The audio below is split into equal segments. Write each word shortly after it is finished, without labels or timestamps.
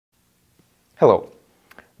Hello,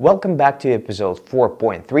 welcome back to episode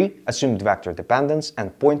 4.3, Assumed Vector Dependence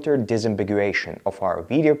and Pointer Disambiguation of our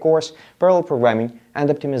video course, Parallel Programming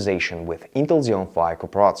and Optimization with Intel Xeon Phi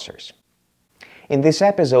coprocessors. In this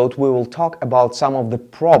episode, we will talk about some of the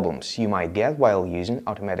problems you might get while using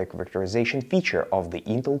automatic vectorization feature of the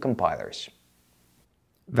Intel compilers.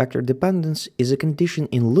 Vector dependence is a condition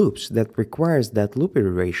in loops that requires that loop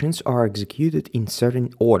iterations are executed in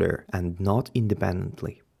certain order and not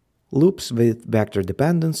independently. Loops with vector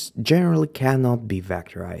dependence generally cannot be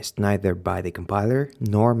vectorized neither by the compiler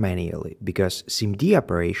nor manually, because SIMD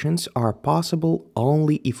operations are possible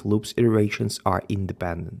only if loops iterations are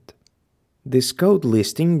independent. This code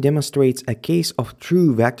listing demonstrates a case of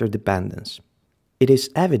true vector dependence. It is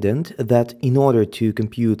evident that in order to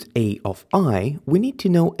compute a of I, we need to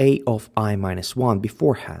know a of I minus 1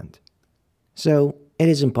 beforehand. So, it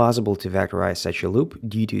is impossible to vectorize such a loop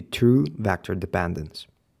due to true vector dependence.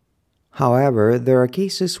 However, there are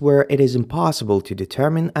cases where it is impossible to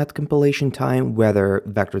determine at compilation time whether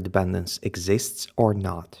vector dependence exists or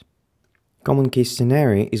not. Common case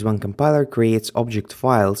scenario is when compiler creates object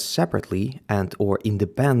files separately and/or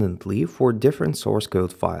independently for different source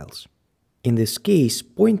code files. In this case,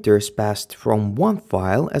 pointers passed from one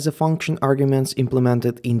file as a function arguments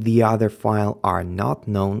implemented in the other file are not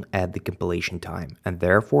known at the compilation time and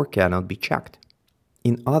therefore cannot be checked.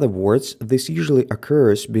 In other words, this usually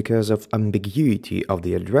occurs because of ambiguity of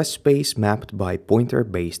the address space mapped by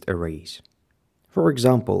pointer-based arrays. For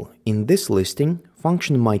example, in this listing,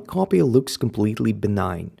 function myCopy looks completely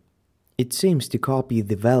benign. It seems to copy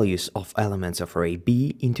the values of elements of array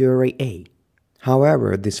B into array A.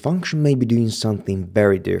 However, this function may be doing something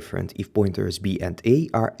very different if pointers B and A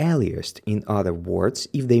are aliased, in other words,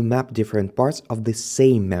 if they map different parts of the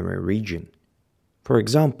same memory region. For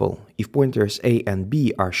example, if pointers A and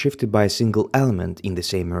B are shifted by a single element in the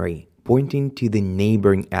same array, pointing to the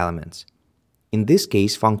neighboring elements. In this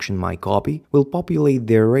case, function myCopy will populate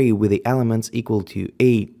the array with the elements equal to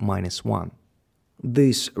A minus 1.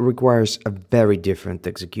 This requires a very different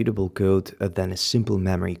executable code than a simple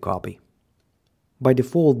memory copy. By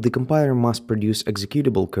default, the compiler must produce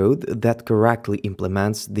executable code that correctly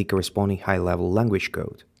implements the corresponding high-level language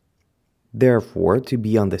code. Therefore, to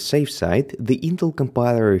be on the safe side, the Intel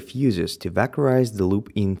compiler refuses to vectorize the loop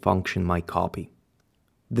in function myCopy.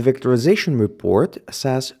 The vectorization report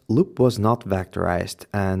says loop was not vectorized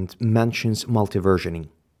and mentions multiversioning.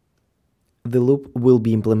 The loop will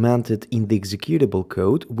be implemented in the executable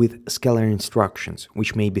code with scalar instructions,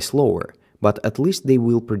 which may be slower, but at least they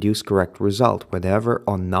will produce correct result whenever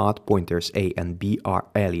or not pointers A and B are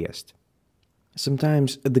aliased.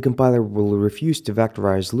 Sometimes the compiler will refuse to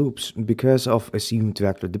vectorize loops because of assumed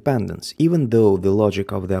vector dependence, even though the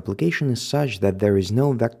logic of the application is such that there is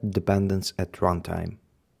no vector dependence at runtime.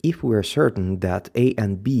 If we are certain that A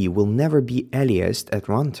and B will never be aliased at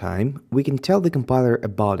runtime, we can tell the compiler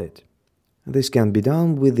about it. This can be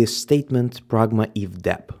done with the statement pragma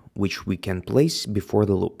ivdep, which we can place before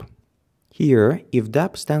the loop. Here,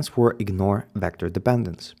 ivdep stands for ignore vector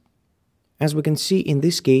dependence. As we can see in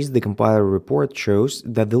this case, the compiler report shows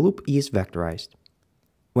that the loop is vectorized.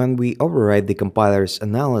 When we override the compiler's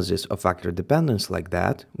analysis of vector dependence like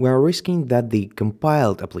that, we are risking that the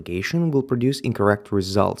compiled application will produce incorrect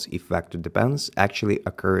results if vector dependence actually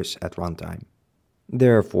occurs at runtime.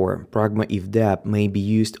 Therefore, pragma ivdep may be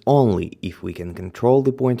used only if we can control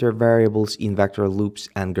the pointer variables in vector loops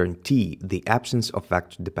and guarantee the absence of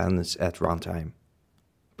vector dependence at runtime.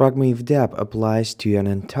 Pragma ivdep applies to an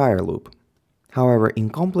entire loop. However,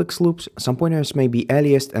 in complex loops, some pointers may be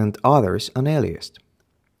aliased and others unaliased.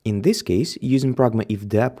 In this case, using pragma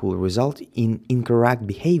ivdep will result in incorrect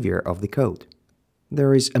behavior of the code.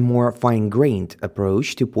 There is a more fine-grained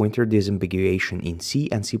approach to pointer disambiguation in C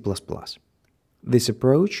and C++. This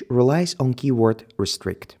approach relies on keyword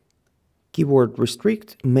restrict. Keyword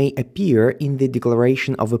restrict may appear in the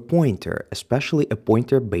declaration of a pointer, especially a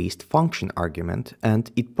pointer-based function argument, and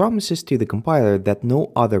it promises to the compiler that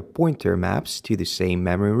no other pointer maps to the same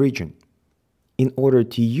memory region. In order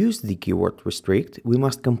to use the keyword restrict, we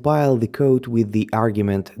must compile the code with the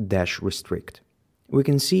argument -restrict. We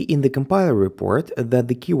can see in the compiler report that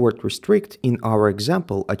the keyword restrict in our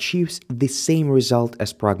example achieves the same result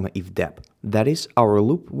as pragma ivdep. That is, our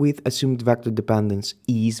loop with assumed vector dependence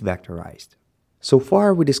is vectorized. So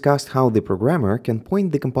far, we discussed how the programmer can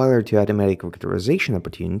point the compiler to automatic vectorization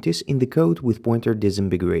opportunities in the code with pointer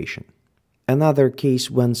disambiguation. Another case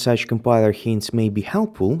when such compiler hints may be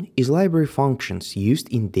helpful is library functions used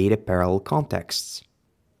in data parallel contexts.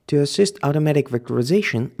 To assist automatic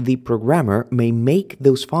vectorization, the programmer may make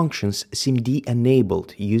those functions SIMD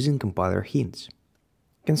enabled using compiler hints.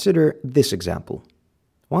 Consider this example.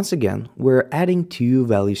 Once again, we're adding two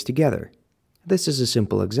values together. This is a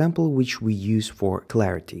simple example which we use for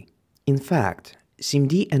clarity. In fact,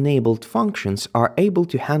 SIMD-enabled functions are able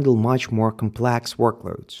to handle much more complex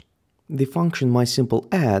workloads. The function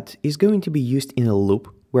mySimpleAdd is going to be used in a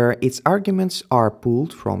loop where its arguments are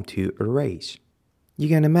pulled from two arrays. You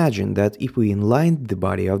can imagine that if we inlined the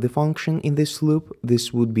body of the function in this loop,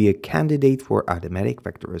 this would be a candidate for automatic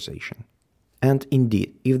vectorization. And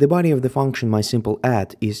indeed, if the body of the function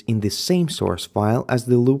mySimpleAdd is in the same source file as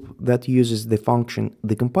the loop that uses the function,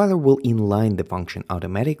 the compiler will inline the function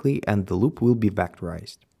automatically and the loop will be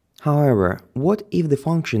vectorized. However, what if the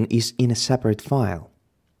function is in a separate file?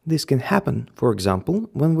 This can happen, for example,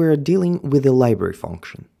 when we're dealing with a library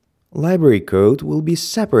function. Library code will be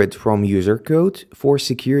separate from user code for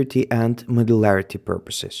security and modularity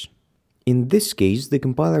purposes. In this case, the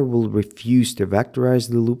compiler will refuse to vectorize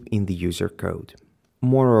the loop in the user code.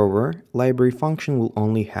 Moreover, library function will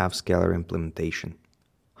only have scalar implementation.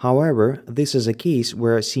 However, this is a case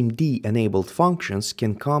where SIMD-enabled functions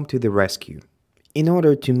can come to the rescue. In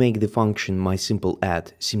order to make the function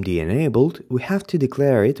mySimpleAdd SIMD-enabled, we have to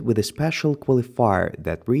declare it with a special qualifier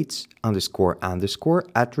that reads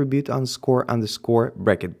 __attribute__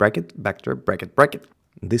 bracket bracket vector bracket bracket.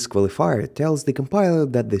 This qualifier tells the compiler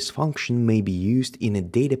that this function may be used in a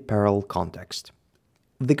data parallel context.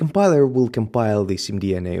 The compiler will compile the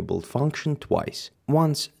SIMD-enabled function twice,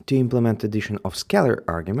 once to implement addition of scalar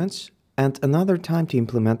arguments, and another time to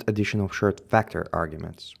implement addition of short vector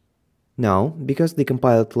arguments. Now, because the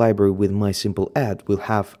compiled library with mySimpleAdd will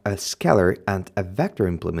have a scalar and a vector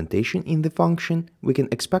implementation in the function, we can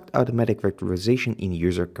expect automatic vectorization in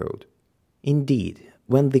user code. Indeed,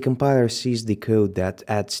 when the compiler sees the code that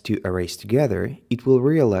adds two arrays together, it will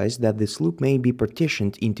realize that this loop may be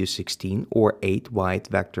partitioned into 16 or 8 wide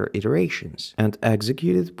vector iterations and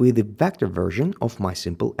executed with the vector version of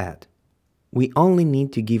mySimpleAdd. We only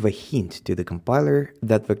need to give a hint to the compiler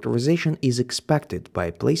that vectorization is expected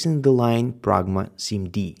by placing the line pragma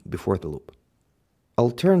SIMD before the loop.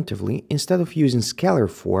 Alternatively, instead of using scalar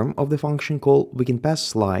form of the function call, we can pass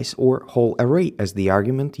slice or whole array as the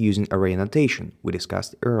argument using array notation we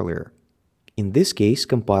discussed earlier. In this case,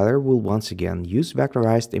 compiler will once again use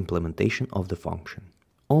vectorized implementation of the function.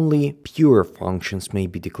 Only pure functions may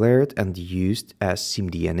be declared and used as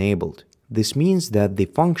SIMD-enabled. This means that the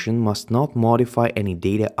function must not modify any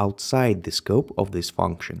data outside the scope of this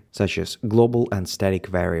function, such as global and static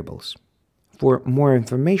variables. For more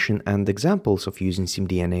information and examples of using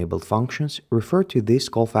SIMD-enabled functions, refer to this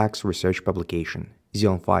Colfax research publication,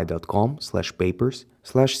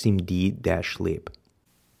 xeon5.com/papers/simd-lib.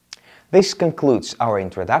 This concludes our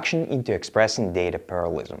introduction into expressing data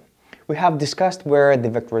parallelism. We have discussed where the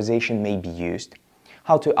vectorization may be used,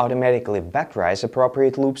 how to automatically vectorize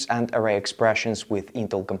appropriate loops and array expressions with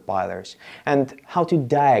Intel compilers, and how to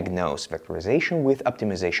diagnose vectorization with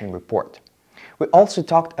optimization report. We also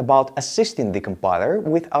talked about assisting the compiler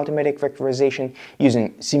with automatic vectorization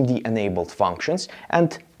using SIMD-enabled functions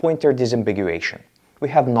and pointer disambiguation. We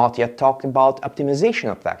have not yet talked about optimization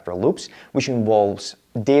of vector loops, which involves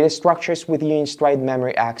data structures with unit-stride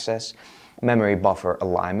memory access, memory buffer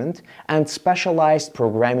alignment, and specialized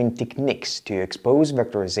programming techniques to expose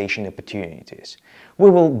vectorization opportunities. We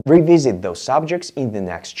will revisit those subjects in the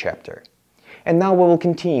next chapter. And now we will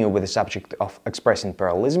continue with the subject of expressing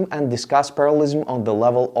parallelism and discuss parallelism on the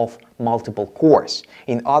level of multiple cores,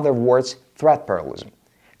 in other words, thread parallelism.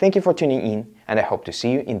 Thank you for tuning in, and I hope to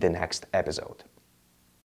see you in the next episode.